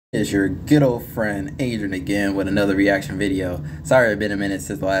It's your good old friend Adrian again with another reaction video. Sorry it's been a minute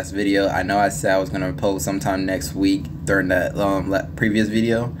since the last video. I know I said I was going to post sometime next week during that previous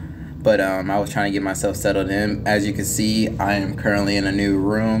video. But I was trying to get myself settled in. As you can see, I am currently in a new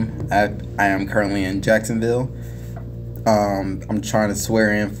room. I am currently in Jacksonville. I'm trying to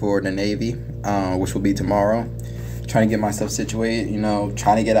swear in for the Navy, which will be tomorrow. Trying to get myself situated,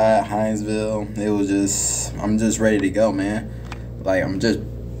 trying to get out of Hinesville. I'm just ready to go, man. Like,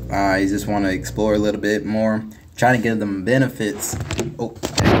 I just want to explore a little bit more. Trying to get them benefits. Oh,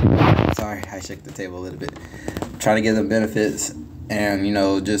 sorry, I shook the table a little bit. Trying to get them benefits and,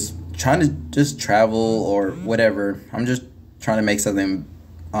 just trying to just travel or whatever. I'm just trying to make something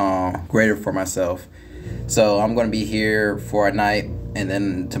greater for myself. So I'm going to be here for a night, and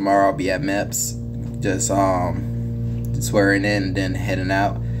then tomorrow I'll be at MEPS. Just swearing in and then heading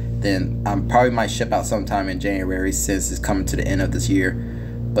out. Then I probably might ship out sometime in January since it's coming to the end of this year.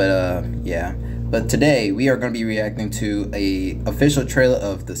 But yeah. But today we are going to be reacting to a official trailer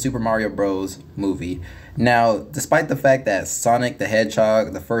of the Super Mario Bros. Movie. Now, despite the fact that Sonic the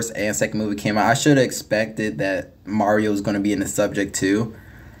Hedgehog, the first and second movie came out, I should have expected that Mario was going to be in the subject too.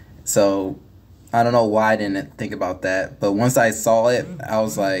 So I don't know why I didn't think about that. But once I saw it, I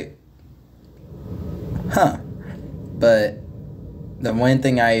was like, huh. But the one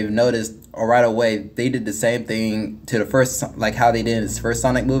thing I noticed right away, they did the same thing to the first, like how they did in this first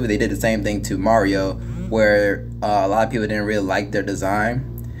Sonic movie. They did the same thing to Mario, where a lot of people didn't really like their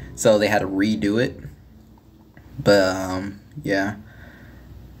design, so they had to redo it. But yeah.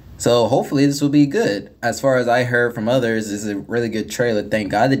 So hopefully this will be good. As far as I heard from others, it's a really good trailer. Thank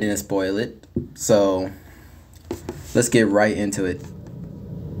God they didn't spoil it. So let's get right into it.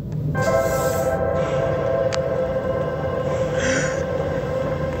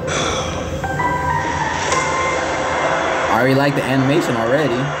 I already like the animation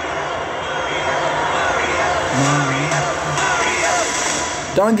already.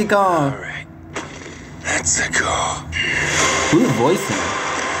 Donkey Kong. Alright. Let's go. Who's voicing?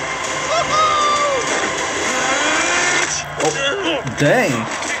 Oh, dang.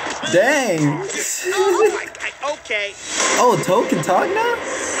 Dang. Okay. Oh, Toad can talk now?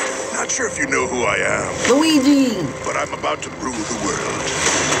 Not sure if you know who I am. Luigi. But I'm about to rule the world.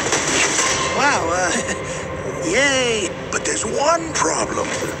 Wow, yay! But there's one problem.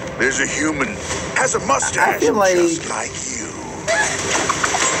 There's a human, has a mustache, I feel like, just like you.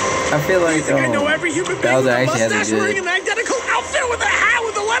 I feel like I know every human being Bowser with a actually has mustache a wearing good. an identical outfit with a hat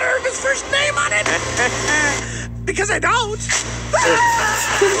with the letter of his first name on it. Because I don't.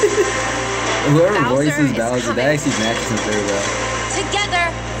 Whoever Bowser voices is Bowser, that coming. actually matches him very well. Together,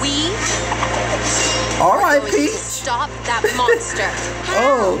 we All are right, going to Peach. stop that monster.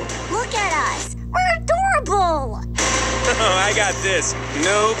 Oh, Look at us. We're adorable. Oh, I got this.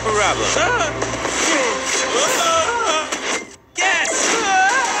 No problem. Yes!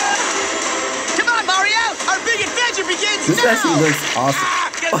 Come on, Mario! Our big adventure begins this now! actually looks awesome.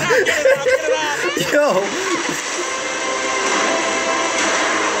 Get it out, get it out, get it out!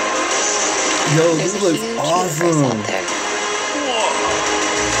 Yo, There's this a looks huge universe out awesome. there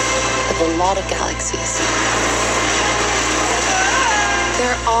with a lot of galaxies.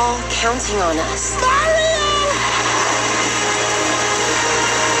 They're all counting on us.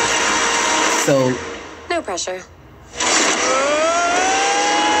 So, No pressure.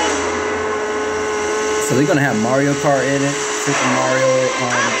 so they're gonna have Mario Kart in it, Super Mario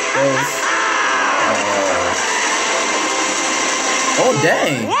Bros. Oh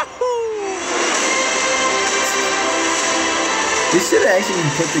dang! They should have actually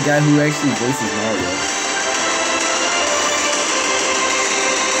put the guy who actually voices Mario.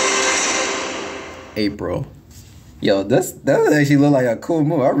 April. Yo, that actually look like a cool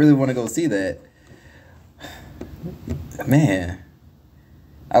movie. I really want to go see that. Man,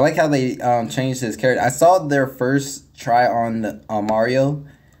 I like how they changed his character. I saw their first try on Mario,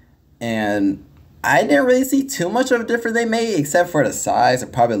 and I didn't really see too much of a difference they made, except for the size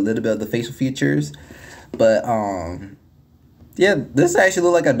and probably a little bit of the facial features. But yeah, this actually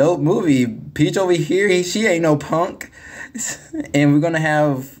look like a dope movie. Peach over here, she ain't no punk, and we're gonna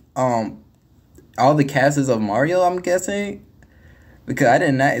have all the casts of Mario, I'm guessing, because I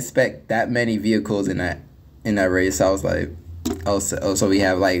did not expect that many vehicles in that race. So I was like, oh, so we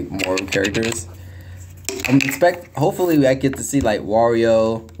have like more characters. Hopefully I get to see like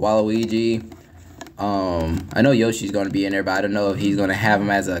Wario, Waluigi. I know Yoshi's gonna be in there, but I don't know if he's gonna have him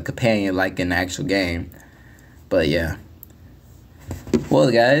as a companion like in the actual game. But yeah. Well,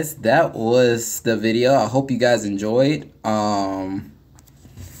 guys, that was the video. I hope you guys enjoyed.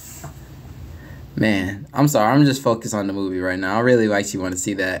 Man, I'm sorry. I'm just focused on the movie right now. I really actually want to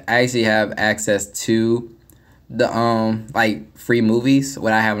see that. I actually have access to the like free movies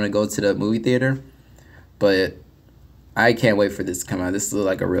without having to go to the movie theater. But I can't wait for this to come out. This looks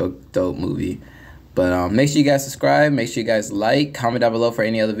like a real dope movie. But make sure you guys subscribe. Make sure you guys like. Comment down below for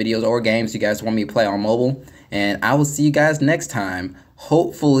any other videos or games you guys want me to play on mobile. And I will see you guys next time.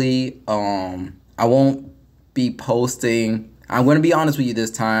 Hopefully, I won't be posting. I'm going to be honest with you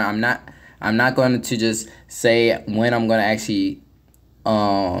this time. I'm not going to just say when I'm going to actually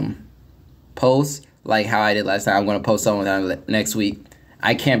post like how I did last time. I'm going to post something next week.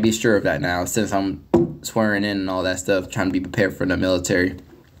 I can't be sure of that now since I'm swearing in and all that stuff, trying to be prepared for the military.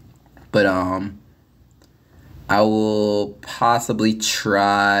 But I will possibly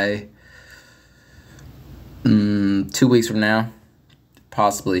try 2 weeks from now,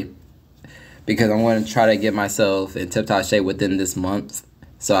 possibly, because I'm going to try to get myself in tip-top shape within this month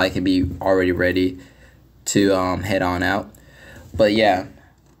so I can be already ready to head on out. But yeah,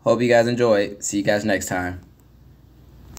 hope you guys enjoy. See you guys next time.